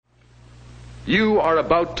You are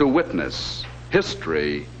about to witness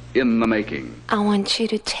history in the making. I want you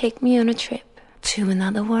to take me on a trip to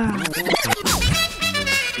another world.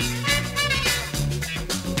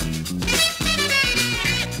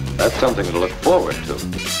 That's something to look forward to.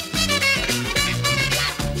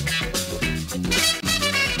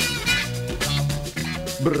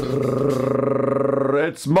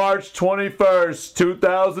 It's March 21st,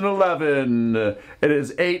 2011. It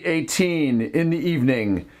is 8:18 in the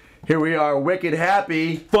evening. Here we are, wicked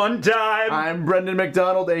happy. Fun time. I'm Brendan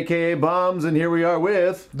McDonald, a.k.a. Bombs, and here we are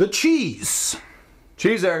with... The Cheese.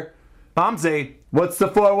 Cheeser. Bombsy. What's the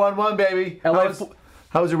 411, baby?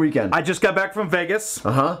 How was your weekend? I just got back from Vegas.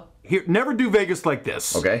 Uh-huh. Here, never do Vegas like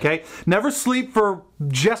this. Okay. Never sleep for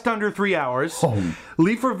just under 3 hours. Oh.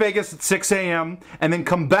 Leave for Vegas at 6 a.m. and then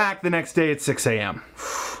come back the next day at 6 a.m.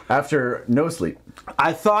 After no sleep.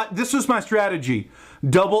 I thought this was my strategy.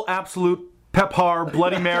 Double absolute Pepar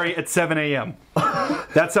Bloody Mary at 7 a.m.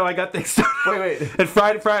 That's how I got things started. Wait. At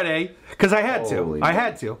Friday, because I had to. Holy I man.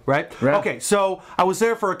 had to, right? Right. Okay, so I was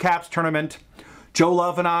there for a Caps tournament. Joe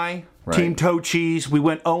Love and I, Right. Team Toe Cheese, we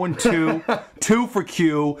went 0-2, 2 for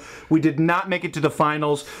Q. We did not make it to the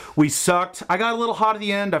finals. We sucked. I got a little hot at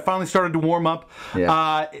the end. I finally started to warm up.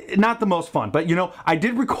 Yeah. Not the most fun, but I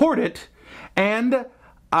did record it, and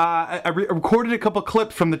I recorded a couple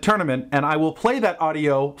clips from the tournament, and I will play that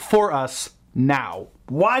audio for us now.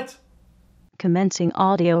 What? Commencing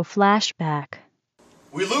audio flashback.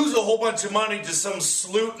 We lose a whole bunch of money to some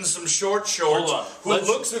sloot in some short shorts Hold on. who Let's-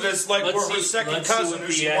 looks at us like let's we're her see- second let's see cousin what who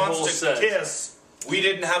the she a-hole wants to says. kiss. We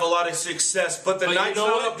didn't have a lot of success, but the But night's you know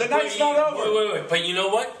not what? over. The night's not over. Wait. But you know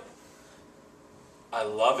what? I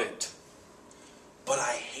love it. But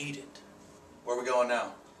I hate it. Where are we going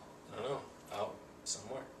now? I don't know. Out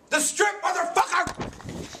somewhere. The strip,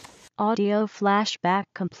 motherfucker! Audio flashback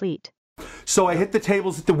complete. So I hit the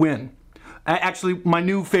tables at the Win. Actually, my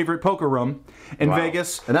new favorite poker room in Wow.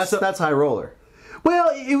 Vegas. And that's high roller. Well,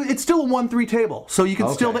 it's still a 1-3 table, so you can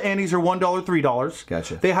Okay. still, the antes are $1, $3.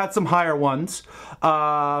 Gotcha. They had some higher ones,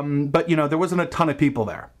 but there wasn't a ton of people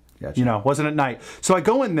there. Gotcha. Wasn't at night. So I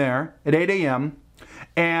go in there at 8 a.m.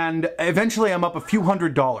 and eventually I'm up a few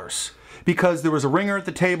 $100s. Because there was a ringer at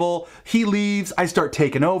the table, he leaves, I start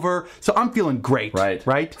taking over, so I'm feeling great.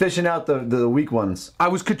 Right? Fishing out the weak ones. I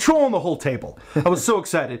was controlling the whole table. I was so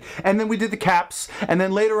excited. And then we did the caps, and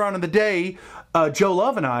then later on in the day, Joe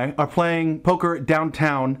Love and I are playing poker at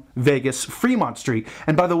downtown Vegas, Fremont Street.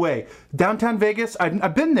 And by the way, downtown Vegas,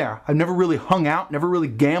 I've been there. I've never really hung out, never really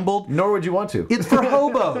gambled. Nor would you want to. It's for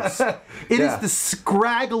hobos. It Yeah. is the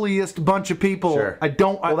scraggliest bunch of people. Sure.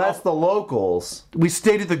 Well, that's the locals. We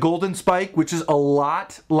stayed at the Golden Spike, which is a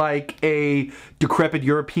lot like a decrepit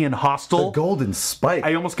European hostel. The Golden Spike.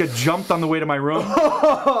 I almost got jumped on the way to my room.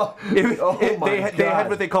 They had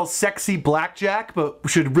what they call sexy blackjack, but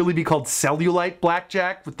should really be called cellulite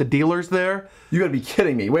blackjack with the dealers there. You gotta be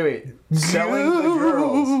kidding me. Wait. Selling the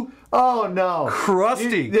girls. Oh, no.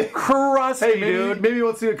 Crusty, Hey, dude. maybe you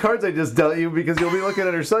won't see the cards I just dealt you because you'll be looking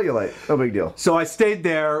at her cellulite. No big deal. So I stayed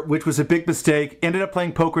there, which was a big mistake. Ended up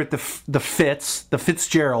playing poker at the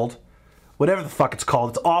Fitzgerald, whatever the fuck it's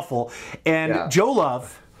called. It's awful. And Yeah. Joe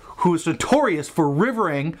Love, who is notorious for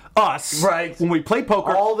rivering us when we play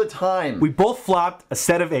poker all the time. We both flopped a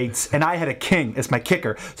set of 8s, and I had a king as my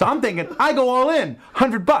kicker. So I'm thinking, I go all in,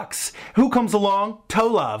 $100. Who comes along? Toe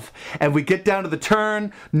Love. And we get down to the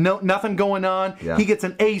turn, nothing going on. Yeah. He gets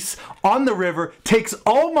an ace on the river, takes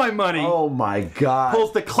all my money. Oh my God.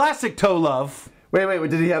 Pulls the classic Toe Love. Wait,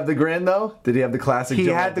 did he have the grin though? Did he have the classic He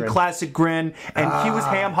Joe had Love the grin? classic grin, and he was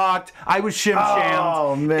ham-hocked. I was shim-shammed.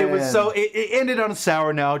 Oh, man. It was so, it ended on a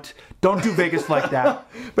sour note. Don't do Vegas like that.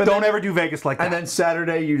 Don't ever do Vegas like that. And then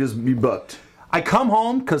Saturday you booked. I come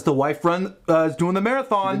home because the wife is doing the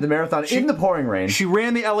marathon. Did the marathon in the pouring rain. She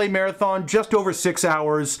ran the LA Marathon just over 6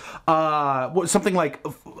 hours, something like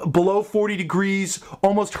below 40 degrees,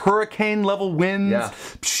 almost hurricane level winds. Yeah.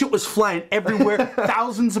 Shit was flying everywhere.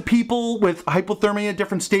 Thousands of people with hypothermia at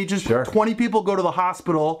different stages. Sure. 20 people go to the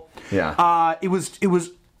hospital. Yeah. It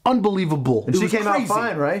was unbelievable. And It she was came out crazy.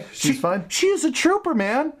 fine, right? She's fine? She is a trooper,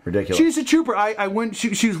 man. Ridiculous. She's a trooper. I went. She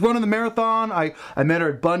was running the marathon. I met her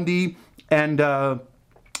at Bundy and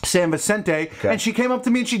San Vicente, and she came up to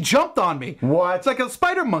me and she jumped on me. What? It's like a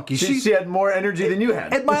spider monkey. She had more energy than you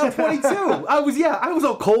had. At mile 22. I was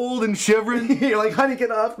all cold and shivering. You're like, honey,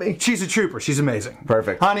 get off me. She's a trooper. She's amazing.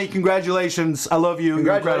 Perfect. Honey, congratulations. I love you.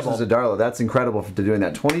 Congratulations You're to Darla. That's incredible for doing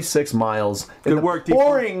that. 26 miles. In Good the work, people.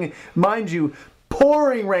 pouring, mind you,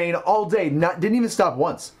 pouring rain all day. Didn't even stop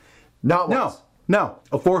once. Not once. No.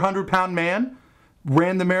 A 400-pound man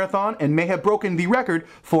ran the marathon and may have broken the record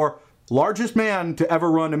for largest man to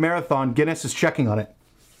ever run a marathon. Guinness is checking on it.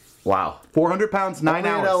 Wow. 400 pounds, 9 Only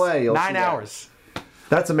in hours. LA you'll 9 see that. hours.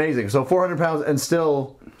 That's amazing. So 400 pounds and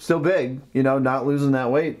still big, not losing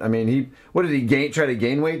that weight. I mean, what did he try to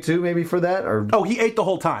gain weight too, maybe for that? Or Oh, he ate the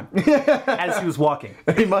whole time as he was walking.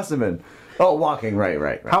 he must have been. Oh, walking,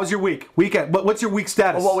 right. How was your weekend? What's your week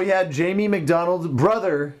status? Well, we had Jamie McDonald's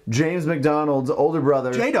brother, James McDonald's older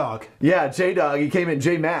brother. J-Dog. Yeah, J-Dog. He came in,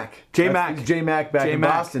 J-Mac. J-Mac. J-Mac back in J-Mac.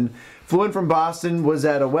 Boston. Flew in from Boston, was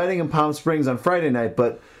at a wedding in Palm Springs on Friday night,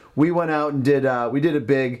 but we went out and did a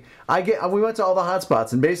big. We went to all the hot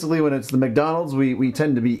spots, and basically when it's the McDonald's, we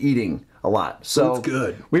tend to be eating a lot. So Food's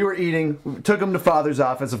good. We were eating. Took him to Father's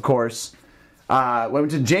office, of course. Went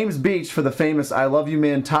to James Beach for the famous "I Love You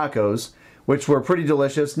Man" tacos, which were pretty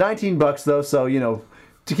delicious. $19 though, so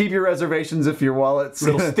to keep your reservations if your wallet's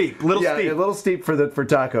Little steep. a little steep for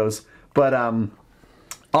tacos. But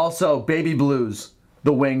also Baby Blues,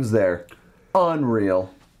 the wings there,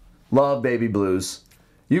 unreal. Love Baby Blues.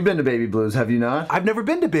 You've been to Baby Blues, have you not? I've never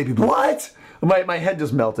been to Baby Blue. What? My head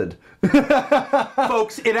just melted.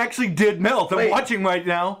 Folks, it actually did melt. I'm Wait. watching right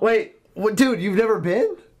now. Wait, dude, you've never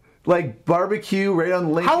been? Like barbecue right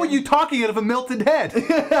on Lincoln? How are you talking out of a melted head?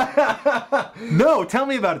 No, tell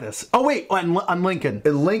me about this. Oh, wait, on Lincoln.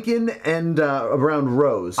 Lincoln and around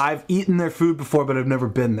Rose. I've eaten their food before, but I've never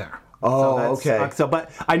been there. Oh, So okay.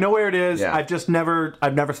 but I know where it is. Yeah. I've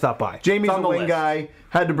never stopped by. Jamie's It's on a the wing list. guy.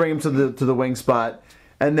 Had to bring him to the wing spot,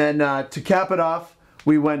 and then to cap it off,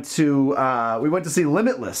 we went to see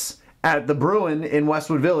Limitless at the Bruin in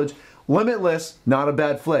Westwood Village. Limitless, not a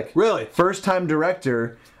bad flick. Really? First time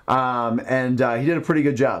director, and he did a pretty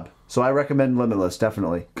good job. So I recommend Limitless,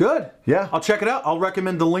 definitely. Good. Yeah. I'll check it out. I'll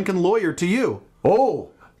recommend The Lincoln Lawyer to you. Oh,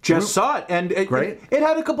 Just saw it, and Great. it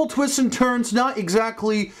had a couple twists and turns. Not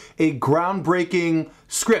exactly a groundbreaking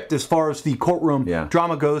script as far as the courtroom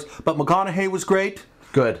drama goes, but McConaughey was great.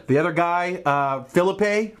 good. The other guy,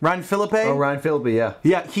 Ryan Philippe. Oh, Ryan Phillippe, yeah.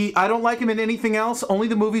 Yeah, I don't like him in anything else. Only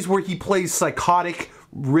the movies where he plays psychotic,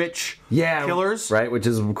 rich killers. Right, which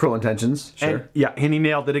is Cruel Intentions. Sure. And he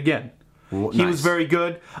nailed it again. He was very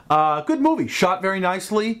good. Good movie. Shot very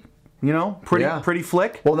nicely. Pretty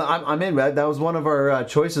flick. Well, I'm in. That was one of our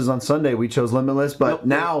choices on Sunday. We chose Limitless, but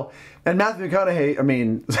now, and Matthew McConaughey, I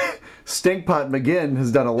mean, Stinkpot McGinn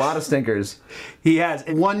has done a lot of stinkers. He has.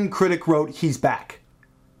 And one critic wrote, he's back.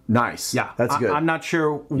 Nice. Yeah. That's good. I'm not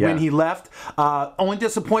sure when he left. Only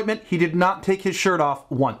disappointment, he did not take his shirt off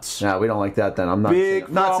once. No, we don't like that then. I'm not,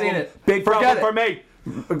 not seeing it. Big Forget problem for me.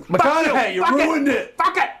 McConaughey, you ruined it.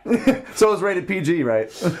 Fuck it. So it's rated PG,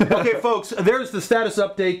 right? Okay, folks, there's the status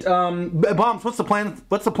update. Bombs, what's the plan?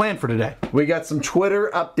 What's the plan for today? We got some Twitter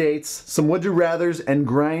updates, some Would You Rathers, and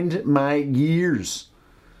Grind My Gears.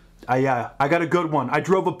 I got a good one. I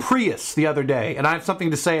drove a Prius the other day, and I have something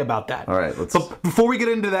to say about that. All right, let's. But before we get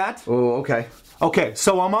into that, Oh, okay. okay,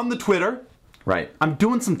 so I'm on the Twitter. Right. I'm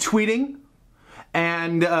doing some tweeting,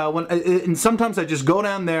 and and sometimes I just go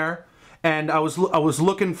down there, and I was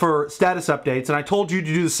looking for status updates, and I told you to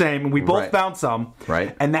do the same, and we both found some.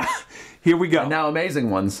 Right. And now, here we go. And now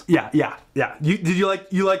amazing ones. Yeah. Did you like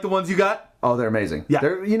the ones you got? Oh, they're amazing. Yeah.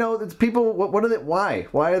 They're, it's people. What are they? Why?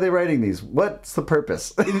 Why are they writing these? What's the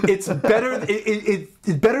purpose? It's better.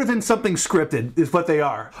 It's better than something scripted. Is what they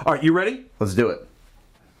are. All right, you ready? Let's do it.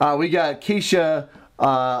 We got Keisha,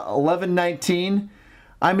 1119.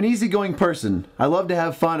 I'm an easygoing person. I love to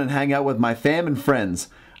have fun and hang out with my fam and friends.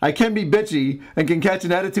 I can be bitchy and can catch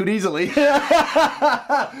an attitude easily. Make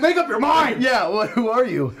up your mind. Yeah. Who are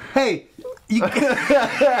you? Hey.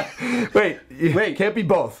 Wait. Can't be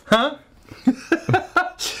both. Huh?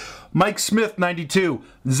 Mike Smith, 92.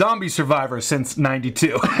 Zombie survivor since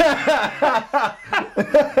 92.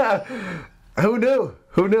 Who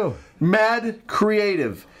knew? Mad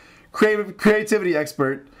creativity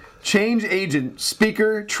expert, change agent,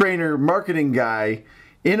 speaker, trainer, marketing guy,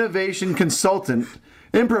 innovation consultant,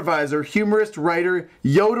 improviser, humorist, writer,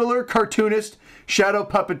 yodeler, cartoonist, shadow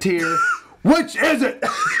puppeteer. Which is it?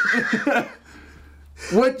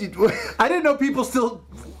 What? I didn't know people still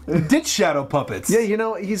did shadow puppets. Yeah,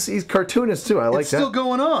 he's cartoonist too. I like that. It's still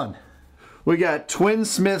going on. We got Twin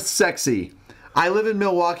Smith Sexy. I live in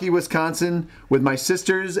Milwaukee, Wisconsin with my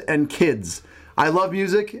sisters and kids. I love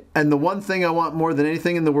music, and the one thing I want more than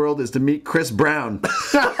anything in the world is to meet Chris Brown.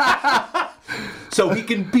 So he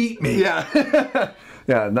can beat me. Yeah.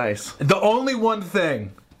 Yeah, nice. The only one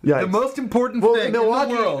thing. Yikes. The most important thing Milwaukee,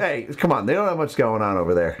 in the world. Hey, come on. They don't have much going on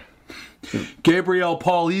over there. Gabrielle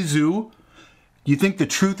Paul Izu, you think the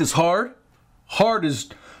truth is hard? Hard is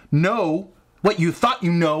know what you thought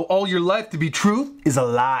you know all your life to be truth is a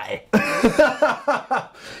lie.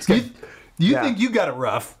 You Yeah. think you got it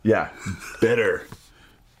rough. Yeah. Bitter.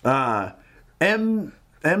 MZ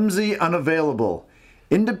unavailable.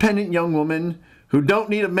 Independent young woman who don't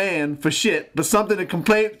need a man for shit, but something to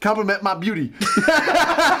compliment my beauty.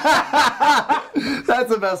 That's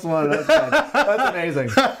the best one. That's good. That's amazing.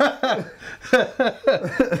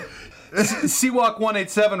 Seawalk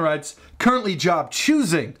 187 writes, currently job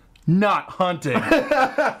choosing, not hunting.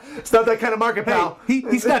 It's not that kind of market, pal.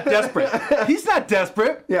 He's not desperate. He's not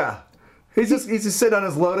desperate. Yeah. He's just sitting on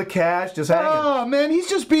his load of cash, just hanging. Oh, man, he's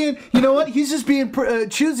just being, you know what? He's just being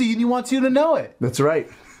choosy, and he wants you to know it. That's right.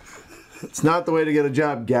 It's not the way to get a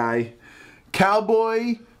job, guy.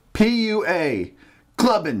 Cowboy, PUA,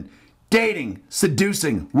 clubbing, dating,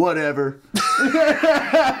 seducing, whatever.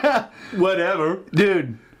 Whatever.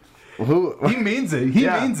 Dude. He means it. He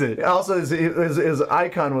Yeah. means it. Also, his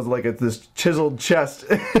icon was like this chiseled chest.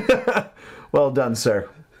 Well done, sir.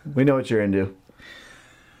 We know what you're into.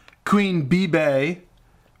 Queen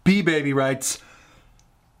B-Baby writes,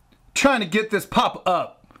 trying to get this pop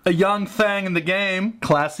up. A young thang in the game,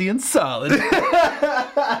 classy and solid. What?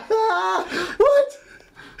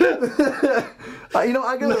 I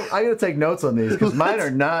gotta take notes on these because mine are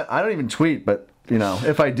not. I don't even tweet, but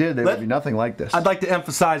if I did, they would be nothing like this. I'd like to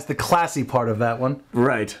emphasize the classy part of that one.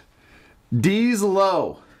 Right. D's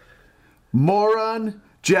low. Moron,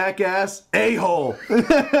 jackass, a-hole.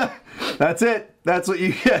 That's it. That's what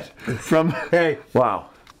you get from. Hey. Wow.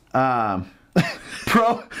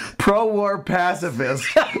 Pro-war pacifist.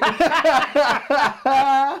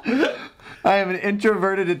 I am an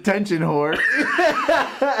introverted attention whore.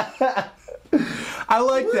 I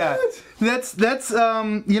like that. That's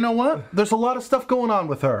you know what? There's a lot of stuff going on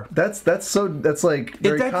with her. That's like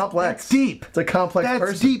very complex. That's deep. It's a complex That's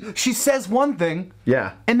person. deep. She says one thing,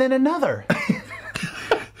 Yeah. and then another.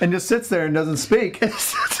 And just sits there and doesn't speak.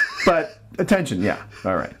 But attention, yeah.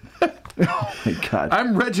 All right. Oh my God.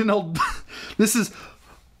 I'm Reginald. This is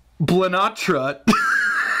Blanatra.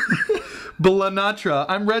 Blanatra.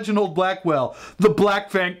 I'm Reginald Blackwell, the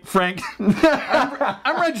Black Frank.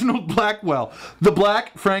 I'm Reginald Blackwell, the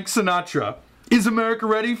Black Frank Sinatra. Is America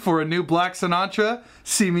ready for a new Black Sinatra?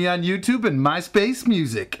 See me on YouTube and MySpace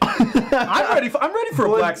Music. I'm ready for a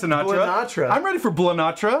Black Sinatra. Blanatra. I'm ready for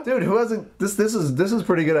Blanatra. Dude, who hasn't? This is a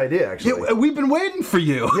pretty good idea, actually. Yeah, we've been waiting for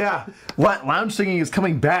you. Yeah. What? Lounge singing is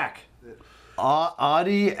coming back.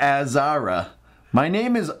 Audie Azara. My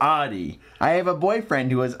name is Audie. I have a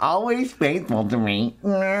boyfriend who is always faithful to me.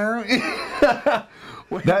 That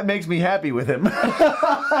makes me happy with him.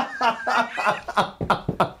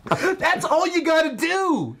 That's all you gotta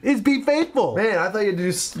do is be faithful. Man, I thought you had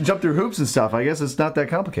to jump through hoops and stuff. I guess it's not that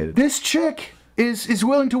complicated. This chick is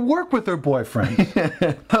willing to work with her boyfriend.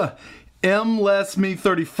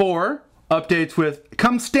 MLessMe34 updates with,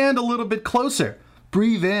 come stand a little bit closer.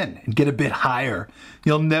 Breathe in and get a bit higher.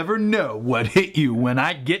 You'll never know what hit you when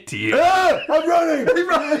I get to you. Ah, I'm running!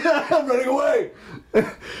 I'm running away!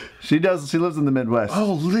 She lives in the Midwest.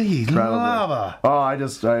 Holy lava. Oh, I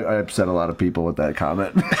upset a lot of people with that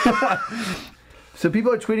comment. So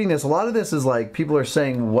people are tweeting this. A lot of this is like people are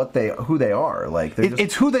saying who they are. Like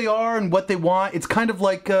It's who they are and what they want. It's kind of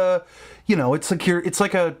like it's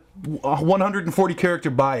like a 140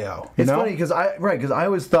 character bio. It's funny because I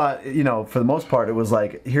always thought, for the most part, it was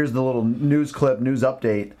like, here's the little news clip, news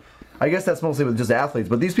update. I guess that's mostly with just athletes,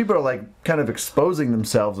 but these people are like kind of exposing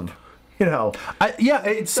themselves and,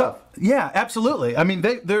 it's stuff. Yeah, absolutely. I mean,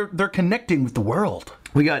 they're connecting with the world.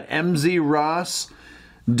 We got MZ Ross,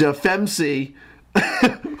 Defemsi.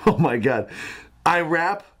 Oh my God. I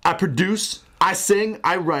rap, I produce, I sing,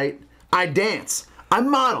 I write, I dance, I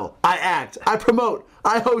model, I act, I promote,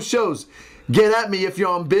 I host shows. Get at me if you're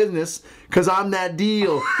on business, because I'm that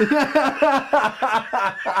deal.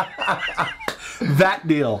 That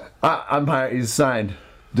deal. I'm hired. He's signed.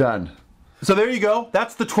 Done. So there you go.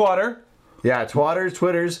 That's the twatter. Yeah, twatters,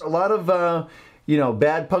 twitters. A lot of,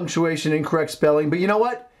 bad punctuation, incorrect spelling. But you know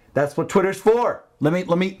what? That's what Twitter's for. Let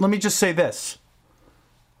me just say this.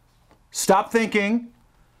 Stop thinking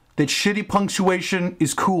that shitty punctuation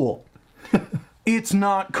is cool. It's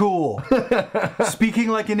not cool. Speaking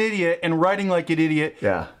like an idiot and writing like an idiot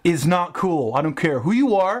is not cool. I don't care who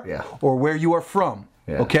you are or where you are from.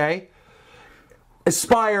 Okay?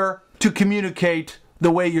 Aspire to communicate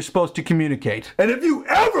the way you're supposed to communicate. And if you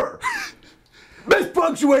ever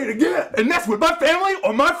mispunctuate again, and that's with my family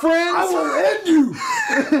or my friends, I will end you.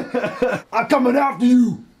 I'm coming after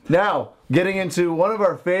you. Now, getting into one of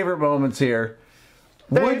our favorite moments here.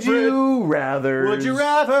 Would you rather? Would you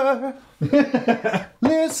rather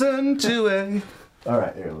listen to a... All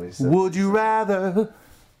right, here, Lisa. Would you rather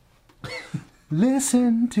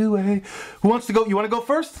listen to a... Who wants to go? You want to go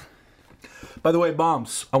first? By the way,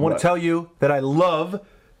 Bombs, I want What? to tell you that I love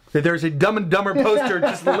that there's a Dumb and Dumber poster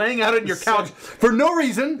just laying out on your couch for no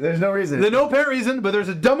reason. There's no reason. There's no apparent reason, but there's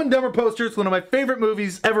a Dumb and Dumber poster. It's one of my favorite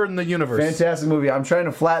movies ever in the universe. Fantastic movie. I'm trying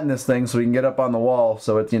to flatten this thing so we can get up on the wall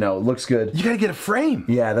so it, looks good. You gotta get a frame.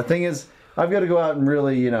 Yeah, the thing is, I've got to go out and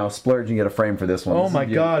really, splurge and get a frame for this one. Oh This is my a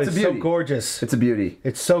beauty. God, a it's so beauty. gorgeous. It's a beauty.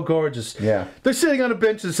 It's so gorgeous. Yeah. They're sitting on a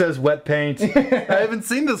bench that says wet paint. I haven't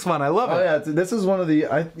seen this one. I love it. Oh yeah, this is one of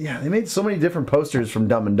the. They made so many different posters from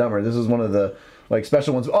Dumb and Dumber. This is one of the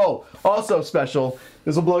special ones. Oh, also special.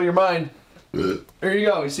 This will blow your mind. There you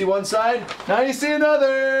go. You see one side. Now you see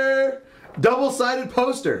another double-sided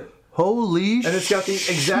poster, Holy and it's got the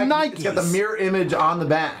exact. It's got the mirror image on the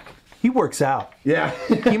back. He works out. Yeah.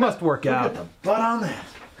 He must work out. Butt on that.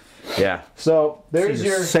 Yeah. So there's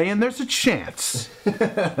You're your saying there's a chance.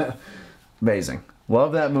 amazing.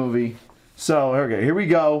 Love that movie. So okay, here we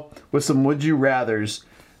go with some would you rathers.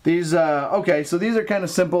 These so these are kind of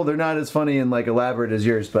simple. They're not as funny and elaborate as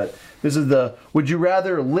yours, but this is the would you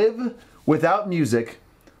rather live without music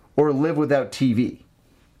or live without TV?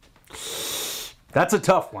 That's a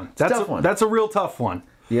tough one. That's tough one. That's a real tough one.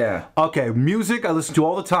 Yeah. Okay, music I listen to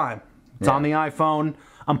all the time. It's on the iPhone.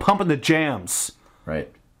 I'm pumping the jams Right.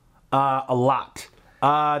 a lot.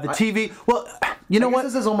 The TV. Well, you know what?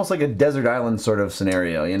 This is almost like a desert island sort of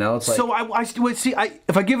scenario. It's like So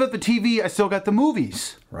if I give up the TV, I still got the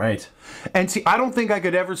movies. right. And see, I don't think I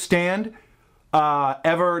could ever stand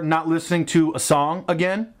ever not listening to a song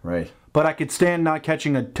again. Right. But I could stand not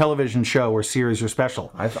catching a television show or series or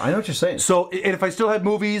special. I know what you're saying. So and if I still had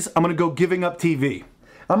movies, I'm going to go giving up TV.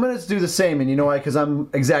 I'm gonna do the same, and you know why? Because I'm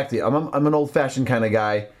an old-fashioned kind of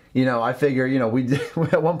guy. I figure, we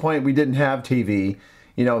at one point we didn't have TV.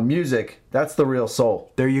 Music, that's the real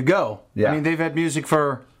soul. There you go. Yeah. I mean, they've had music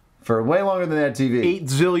for For way longer than that TV. 8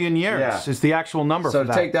 zillion years Yeah. is the actual number So for to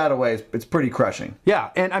that. take that away, it's pretty crushing.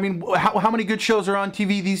 Yeah, and I mean, how many good shows are on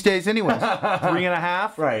TV these days anyways?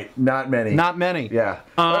 3.5? Right. Not many. Not many. Yeah.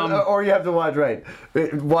 Or you have to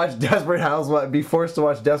watch Desperate Housewives, be forced to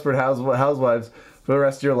watch Desperate Housewives for the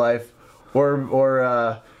rest of your life,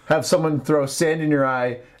 or have someone throw sand in your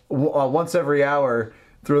eye once every hour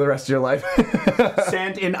through the rest of your life.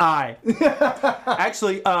 Sand in eye.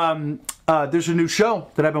 Actually, there's a new show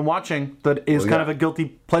that I've been watching that is kind of a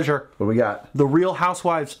guilty pleasure. What we got? The Real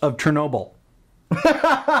Housewives of Chernobyl.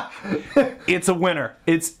 It's a winner.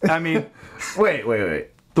 Wait.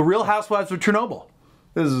 The Real Housewives of Chernobyl.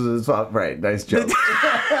 This is right. Nice joke.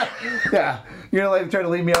 Yeah, you're like trying to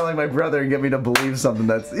leave me out like my brother and get me to believe something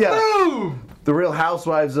that's Boom! The Real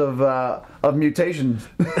Housewives of mutation.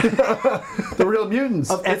 The real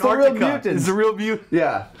mutants. Of It's the real Antarctica. mutants. It's a real mutant.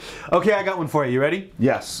 Yeah. Okay, I got one for you. You ready?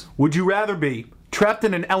 Yes. Would you rather be trapped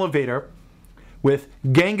in an elevator with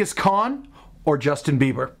Genghis Khan or Justin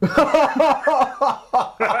Bieber?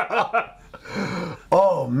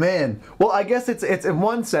 Oh man. Well, I guess it's in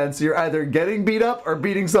one sense you're either getting beat up or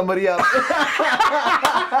beating somebody up.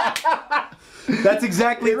 That's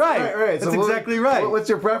exactly right. Right. That's exactly right. What's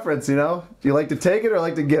your preference? Do you like to take it or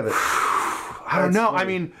like to give it? I don't know. I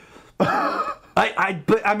mean,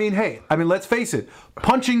 let's face it.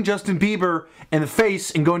 Punching Justin Bieber in the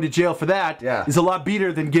face and going to jail for that is a lot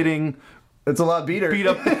beater than getting It's a lot beater. beat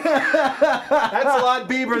up. That's a lot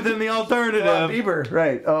Bieber than the alternative. Bieber,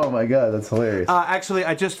 right? Oh my God, that's hilarious. Actually,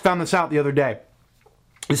 I just found this out the other day.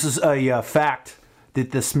 This is a fact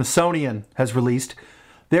that the Smithsonian has released.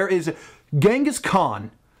 Genghis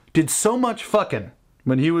Khan did so much fucking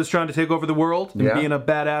when he was trying to take over the world and being a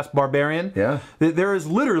badass barbarian. Yeah. That there is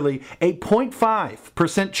literally a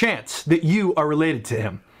 0.5% chance that you are related to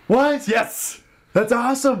him. What? Yes. That's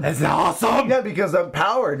awesome. That's awesome. Yeah, because of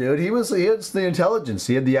power, dude. He had the intelligence.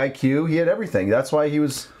 He had the IQ. He had everything. That's why he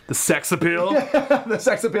was The sex appeal. the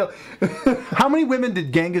sex appeal. How many women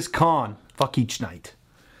did Genghis Khan fuck each night?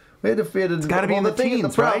 It's gotta be in the teens, The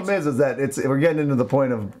problem right? is that we're getting into the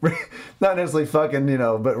point of not necessarily fucking,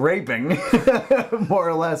 but raping, more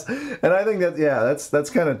or less. And I think that's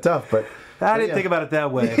kind of tough. But I didn't think about it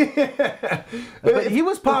that way. But he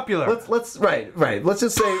was popular. Right. Let's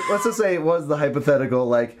just say it was the hypothetical.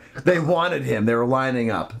 Like they wanted him. They were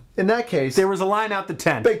lining up. In that case, There was a line out the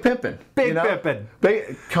tent. big pimping. Big pimping.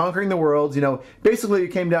 Conquering the world. Basically, it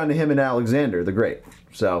came down to him and Alexander the Great.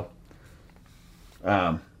 So.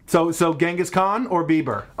 So Genghis Khan or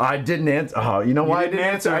Bieber? I didn't answer. Oh, you know why I didn't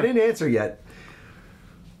didn't answer? answer? I didn't answer yet.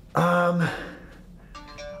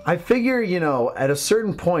 I figure, at a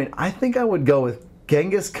certain point, I think I would go with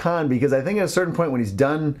Genghis Khan because I think at a certain point when he's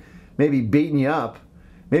done maybe beating you up,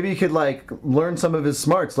 maybe you could learn some of his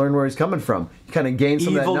smarts, learn where he's coming from. You kind of gain some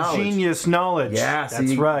of that Evil knowledge. genius knowledge. Yeah,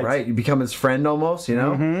 that's right. Right, you become his friend almost,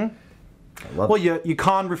 Mm-hmm. Well, you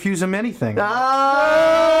can't refuse him anything.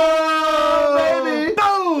 Oh, baby!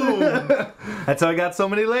 Boom! That's how I got so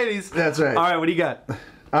many ladies. That's right. All right, what do you got?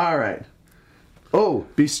 All right. All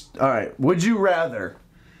right. Would you rather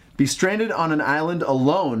be stranded on an island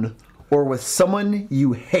alone or with someone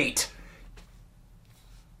you hate?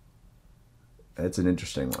 That's an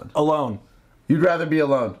interesting one. Alone. You'd rather be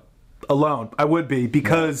alone. Alone. I would be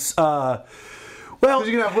because, well, Because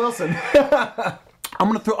you can have Wilson.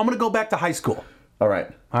 I'm gonna go back to high school. All right.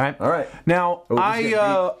 All right. All right. Now, Oh, this is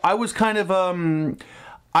getting I was kind of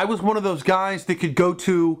I was one of those guys that could go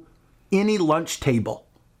to any lunch table,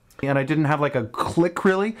 and I didn't have like a clique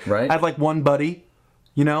really. Right. I had like one buddy.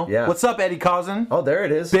 You know. Yeah. What's up, Eddie Cousin? Oh, there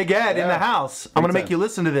it is. Big Ed in Yeah. the house. I'm gonna Big make you time.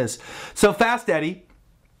 listen to this. So Fast Eddie,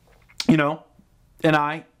 you know, and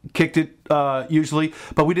I kicked it usually,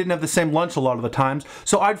 but we didn't have the same lunch a lot of the times.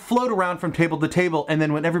 So I'd float around from table to table, and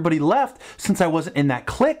then when everybody left, since I wasn't in that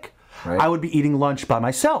clique, Right. I would be eating lunch by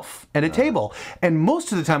myself at a table. And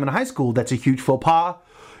most of the time in high school, that's a huge faux pas.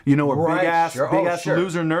 You know, where Right, big ass sure. Oh, sure.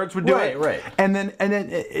 loser nerds would do Right, it. right. And then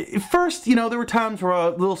first, you know, there were times where I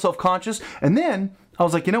was a little self-conscious, and then I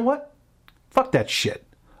was like, you know what? Fuck that shit.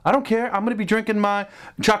 I don't care. I'm going to be drinking my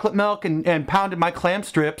chocolate milk and pounding my clam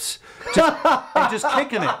strips and just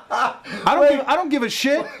kicking it. I don't give a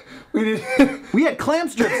shit. We had clam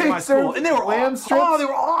strips in my school, and they were Clam strips? Oh, they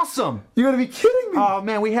were awesome. You gotta be kidding me. Oh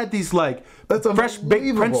man, we had these like That's fresh baked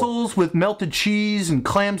unbelievable. pretzels with melted cheese and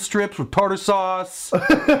clam strips with tartar sauce.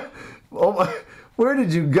 Oh my. Where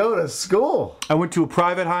did you go to school? I went to a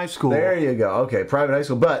private high school. There you go. Okay, private high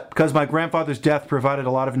school, but Because my grandfather's death provided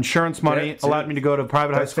a lot of insurance money, Yeah, allowed me to go to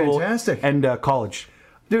private high that's school fantastic. and college.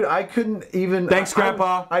 dude, I couldn't even. Thanks,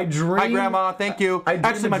 Grandpa. I dream. Hi, Grandma. Thank you. I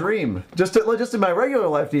Actually, dream. Just in my regular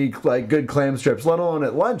life to eat like good clam strips, let alone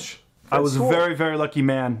at lunch. I At was school. a very, very lucky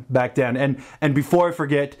man back then. And before I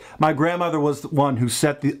forget, my grandmother was the one who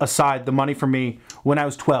set aside the money for me when I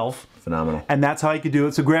was 12. Phenomenal. And that's how I could do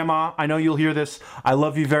it. So, Grandma, I know you'll hear this. I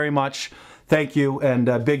love you very much. Thank you, and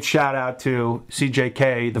a big shout out to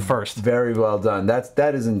CJK the first. Very well done.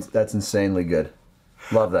 That's insanely good.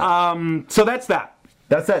 Love that. So that's that.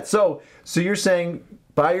 That's that. So you're saying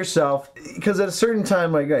by yourself, because at a certain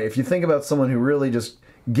time, like if you think about someone who really just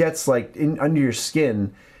gets like under your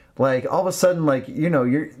skin, like all of a sudden, like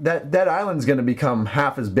that island's going to become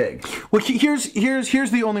half as big. Well, here's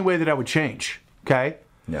the only way that I would change. Okay.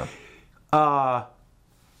 Yeah. I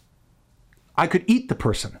could eat the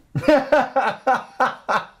person.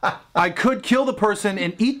 I could kill the person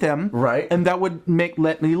and eat them. Right. And that would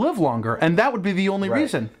let me live longer. And that would be the only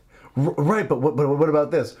reason. Right, but what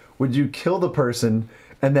about this? Would you kill the person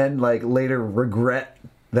and then like later regret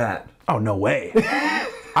that? Oh, no way.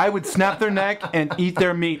 I would snap their neck and eat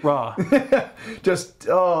their meat raw. Just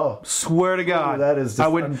Swear to God. that is. Just, I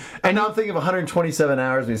would. And now I'm thinking of 127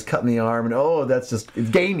 hours when he's cutting the arm, and it's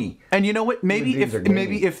gamey. And you know what? Maybe beings are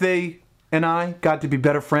gamey. if they and I got to be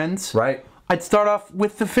better friends, Right. I'd start off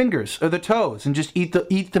with the fingers or the toes and just eat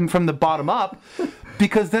them from the bottom up,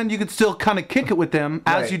 because then you could still kind of kick it with them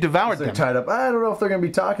as Right. you devoured They're them. tied up. I don't know if they're going to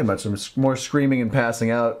be talking much. Some more screaming and passing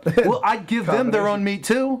out. Well, I'd give them their own meat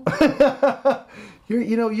too.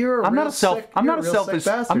 You're. I'm not a selfish. I'm not a selfish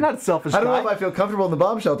guy. guy. I don't know if I feel comfortable in the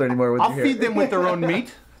bomb shelter anymore with I'll you here. feed them with their own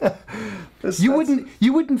meat. You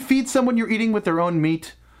wouldn't feed someone you're eating with their own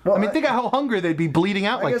meat. Well, I mean, think of how hungry they'd be bleeding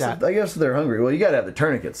out like that. I guess they're hungry. Well, you got to have the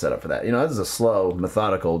tourniquet set up for that. This is a slow,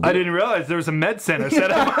 methodical. I didn't realize there was a med center set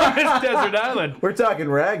up on this desert island. We're talking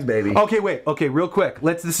rags, baby. Okay, wait. Okay, real quick.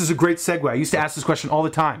 This is a great segue. I used to ask this question all the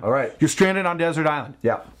time. All right. You're stranded on desert island.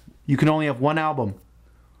 Yeah. You can only have one album,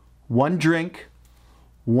 one drink,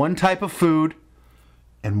 one type of food,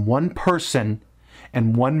 and one person,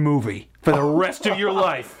 and one movie for the rest of your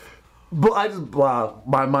life. Wow,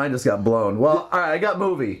 my mind just got blown. Well, all right, I got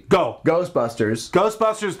movie. Go. Ghostbusters.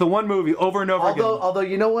 Ghostbusters, the one movie over and over again. Although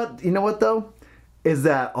you know what though, is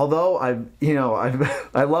that although I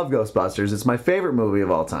love Ghostbusters, it's my favorite movie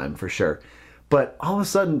of all time for sure. But all of a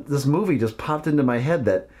sudden, this movie just popped into my head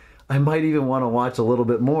that I might even want to watch a little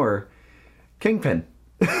bit more. Kingpin.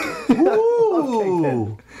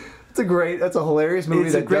 Ooh. That's a hilarious movie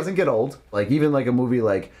that doesn't get old. Like even like a movie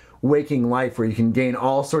like Waking Life, where you can gain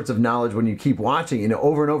all sorts of knowledge when you keep watching.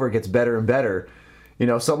 Over and over, it gets better and better.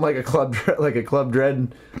 Something like a Club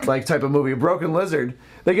Dread like type of movie. Broken Lizard,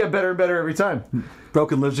 they get better and better every time.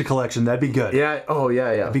 Broken Lizard Collection, that'd be good. Yeah. Oh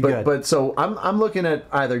yeah. Be good. But so I'm looking at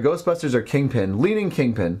either Ghostbusters or Kingpin. Leaning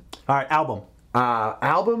Kingpin. All right, album.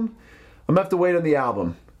 Album. I'm gonna have to wait on the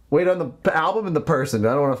album. Wait on the album and the person.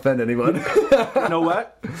 I don't want to offend anyone.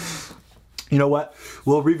 You know what?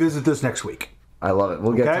 We'll revisit this next week. I love it.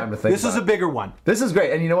 We'll get time to think This about is a bigger one. This is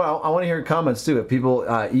great. And you know what? I want to hear comments too. If people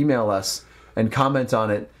email us and comment on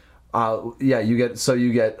it, you get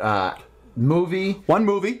movie, one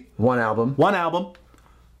movie, one album,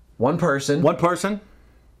 one person,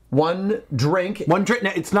 one drink. One drink.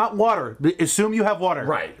 Now, it's not water. Assume you have water.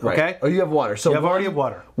 Right. Okay. Oh, you have water. So already have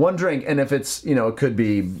water. One drink, and if it's it could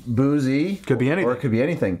be boozy, could be anything, or it could be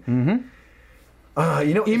anything.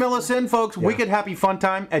 Mm-hmm. Email us in, folks. Yeah.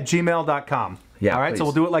 wickedhappyfuntime@gmail.com. Yeah. All right. Please. So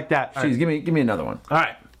we'll do it like that. Jeez, right. give me another one. All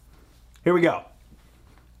right. Here we go.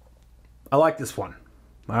 I like this one.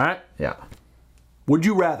 All right. Yeah. Would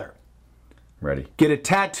you rather? Ready. Get a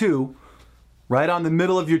tattoo right on the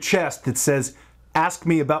middle of your chest that says, "Ask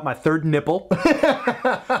me about my third nipple,"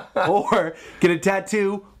 or get a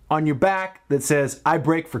tattoo on your back that says, "I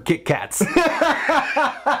break for Kit Kats"?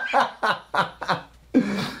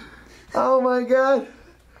 Oh my God,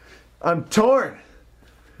 I'm torn.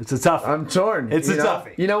 It's a toughie. I'm torn. It's a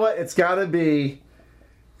toughie. You know what? It's gotta be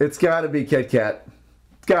Kit Kat.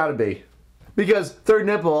 It's gotta be. Because third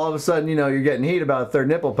nipple, all of a sudden, you're getting heat about a third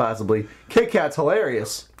nipple possibly. Kit Kat's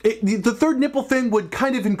hilarious. The third nipple thing would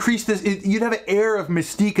kind of increase this. You'd have an air of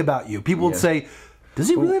mystique about you. People would say, "Does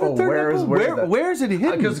he really have a third nipple? Where is it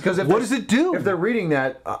hidden? What does it do?" If they're reading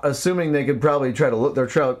that, assuming they could probably try to look, they're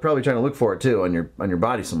probably trying to look for it too on your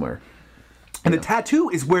body somewhere. And the tattoo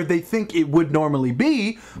is where they think it would normally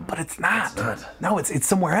be, but it's not. It's not. No, it's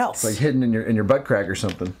somewhere else. It's like hidden in your butt crack or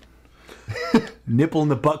something. Nipple in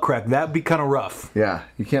the butt crack. That'd be kind of rough. Yeah,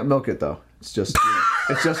 you can't milk it though. It's just,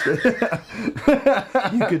 it's just. You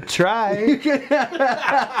could try.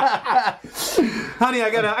 Honey,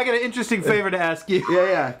 I got an interesting favor to ask you.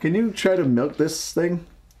 Yeah. Can you try to milk this thing?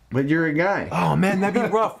 But you're a guy. Oh man, that'd be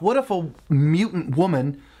rough. What if a mutant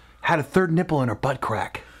woman had a third nipple in her butt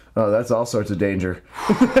crack? Oh, that's all sorts of danger.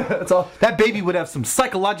 That's all. That baby would have some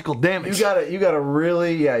psychological damage. You gotta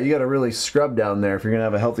really scrub down there if you're gonna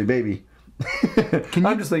have a healthy baby.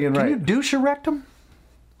 I'm just thinking, right? Can you douche a rectum?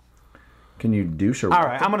 Can you douche a rectum? All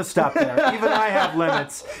right, I'm gonna stop there. Even I have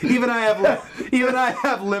limits. Even I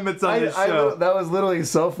have limits on this show. That was literally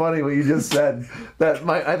so funny what you just said. That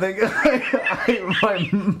I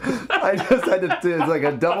just had to. It's like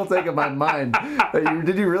a double take of my mind.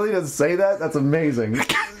 Did you really just say that? That's amazing.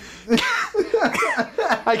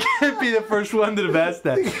 I can't be the first one to have asked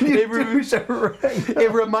that. It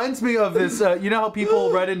reminds me of this. You know how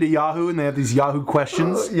people write into Yahoo and they have these Yahoo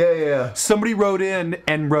questions? Yeah. Somebody wrote in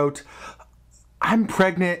and wrote, "I'm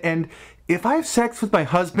pregnant, and if I have sex with my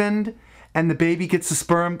husband and the baby gets the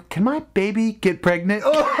sperm, can my baby get pregnant?"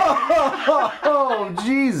 Oh,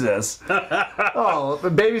 Jesus. Oh,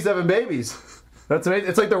 the babies having babies. That's amazing.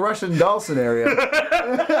 It's like the Russian doll scenario.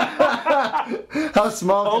 How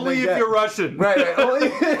small can only they if get? You're Russian. Right.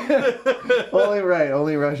 Only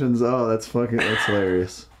Russians. Oh, that's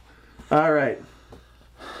hilarious. All right.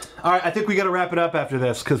 I think we got to wrap it up after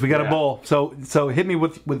this because we got a bowl. So hit me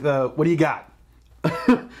with what do you got?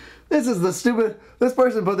 This is the stupid. This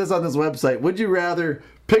person put this on this website. Would you rather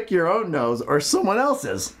pick your own nose or someone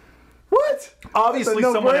else's? What? Obviously,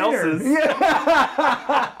 someone else's. Yeah.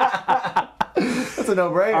 That's a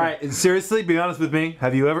no-brainer. All right, and seriously, be honest with me.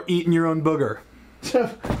 Have you ever eaten your own booger?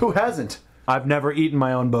 Who hasn't? I've never eaten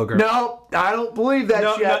my own booger. No, I don't believe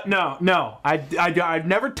that shit. No. I've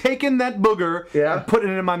never taken that booger and put it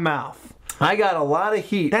in my mouth. I got a lot of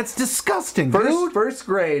heat. That's disgusting, dude. First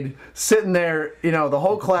grade, sitting there, the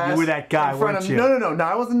whole class. You were that guy, weren't you? No,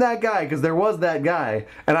 I wasn't that guy because there was that guy,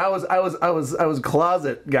 and I was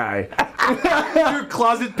closet guy. You're a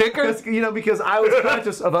closet picker. Because I was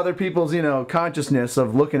conscious of other people's consciousness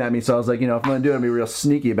of looking at me. So I was like, if I'm gonna do it, I'm gonna be real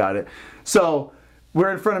sneaky about it. So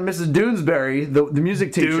we're in front of Mrs. Doonesbury, the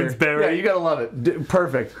music teacher. Doonesbury. Yeah, you gotta love it.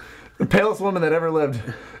 Perfect. The palest woman that ever lived,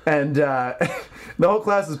 and the whole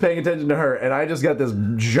class is paying attention to her, and I just got this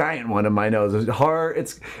giant one in my nose. It's hard.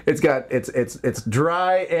 It's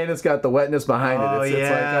dry, and it's got the wetness behind it. Oh,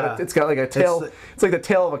 It's got like a tail. It's like the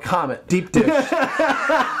tail of a comet. Deep dish.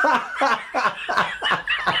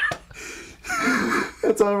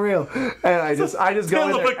 It's unreal. And I just go in there.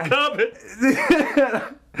 Tail of a comet.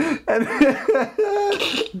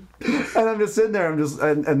 And I'm just sitting there,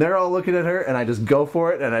 and they're all looking at her, and I just go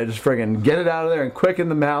for it, and I just friggin' get it out of there and quick in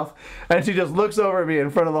the mouth, and she just looks over at me in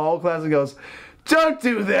front of the whole class and goes, "Don't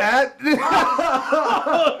do that!"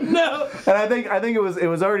 Oh, no. And I think it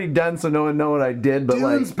was already done, so no one know what I did. But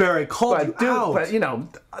Doonesbury called you out. But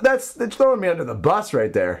that's throwing me under the bus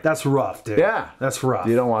right there. That's rough, dude. Yeah, that's rough.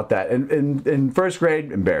 You don't want that. In first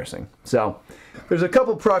grade, embarrassing. So. There's a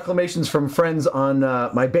couple proclamations from friends on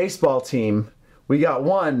my baseball team. We got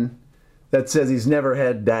one that says he's never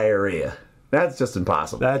had diarrhea. That's just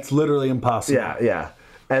impossible. That's literally impossible. Yeah.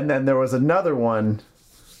 And then there was another one.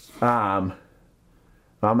 I'm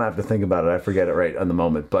gonna have to think about it. I forget it right on the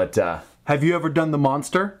moment. But Have you ever done the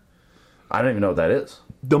monster? I don't even know what that is.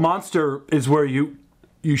 The monster is where you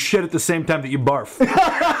shit at the same time that you barf.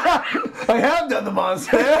 I have done the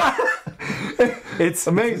monster. It's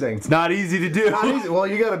amazing. It's not easy to do. Not easy. Well,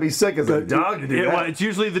 you got to be sick as a dog to do that. Well, it's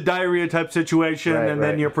usually the diarrhea type situation, Right, and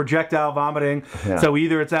then right. you're projectile vomiting. Yeah. So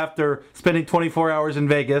either it's after spending 24 hours in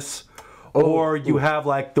Vegas, or you have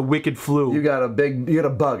like the wicked flu. You got a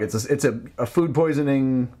bug. It's a food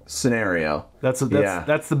poisoning scenario. That's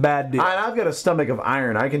the bad deal. I've got a stomach of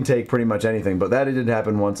iron. I can take pretty much anything, but that did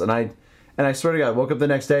happen once, and I swear to God, I woke up the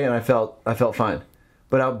next day and I felt fine.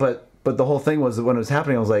 But the whole thing was that when it was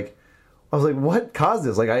happening, I was like, what caused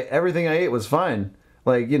this? Like everything I ate was fine.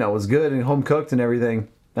 Like, it was good and home cooked and everything.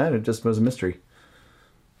 And it just was a mystery.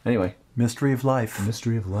 Anyway. Mystery of life.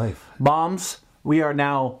 Mystery of life. Bombs, we are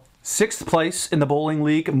now 6th place in the bowling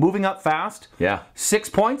league, moving up fast. Yeah. 6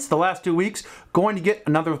 points the last 2 weeks, going to get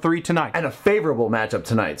another 3 tonight. And a favorable matchup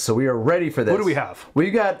tonight, so we are ready for this. Who do we have? We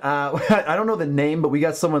got, I don't know the name, but we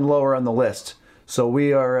got someone lower on the list. So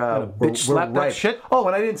we are, we're slap that right. shit? Oh,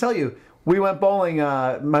 and I didn't tell you, we went bowling,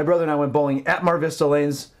 my brother and I went bowling at Mar Vista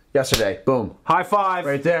Lanes yesterday. Boom. High five.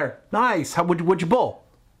 Right there. Nice. What'd you bowl?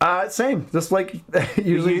 Same. Just like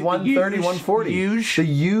usually 130, 140. Huge. The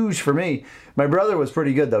huge for me. My brother was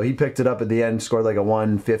pretty good, though. He picked it up at the end, scored like a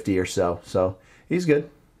 150 or so. So he's good.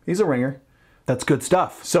 He's a ringer. That's good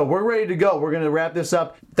stuff. So we're ready to go. We're going to wrap this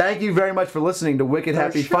up. Thank you very much for listening to Wicked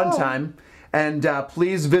Happy Fun Time. And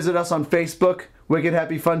please visit us on Facebook, Wicked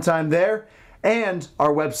Happy Fun Time there. And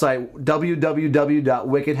our website,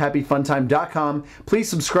 www.wickedhappyfuntime.com. Please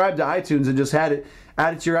subscribe to iTunes and just add it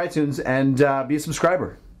to your iTunes and be a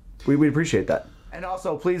subscriber. We'd appreciate that. And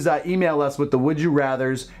also, please email us with the Would You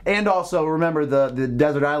Rathers. And also, remember the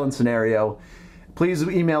Desert Island scenario. Please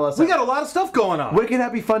email us. We got a lot of stuff going on.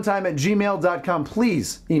 WickedHappyFunTime@gmail.com.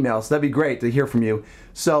 Please email us. That'd be great to hear from you.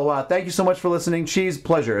 So thank you so much for listening. Cheese,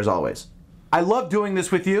 pleasure as always. I love doing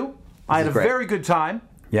this with you. I had a very good time.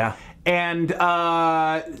 Yeah. And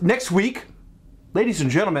next week, ladies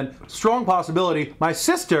and gentlemen, strong possibility, my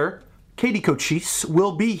sister, Katie Cochise,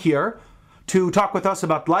 will be here to talk with us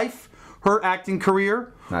about life, her acting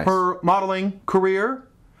career, her modeling career,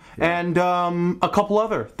 and a couple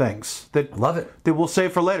other things that we'll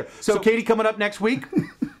save for later. So Katie coming up next week.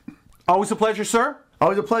 Always a pleasure, sir.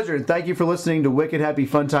 Always a pleasure. And thank you for listening to Wicked Happy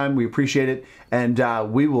Fun Time. We appreciate it. And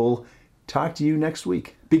we will talk to you next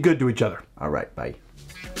week. Be good to each other. All right. Bye.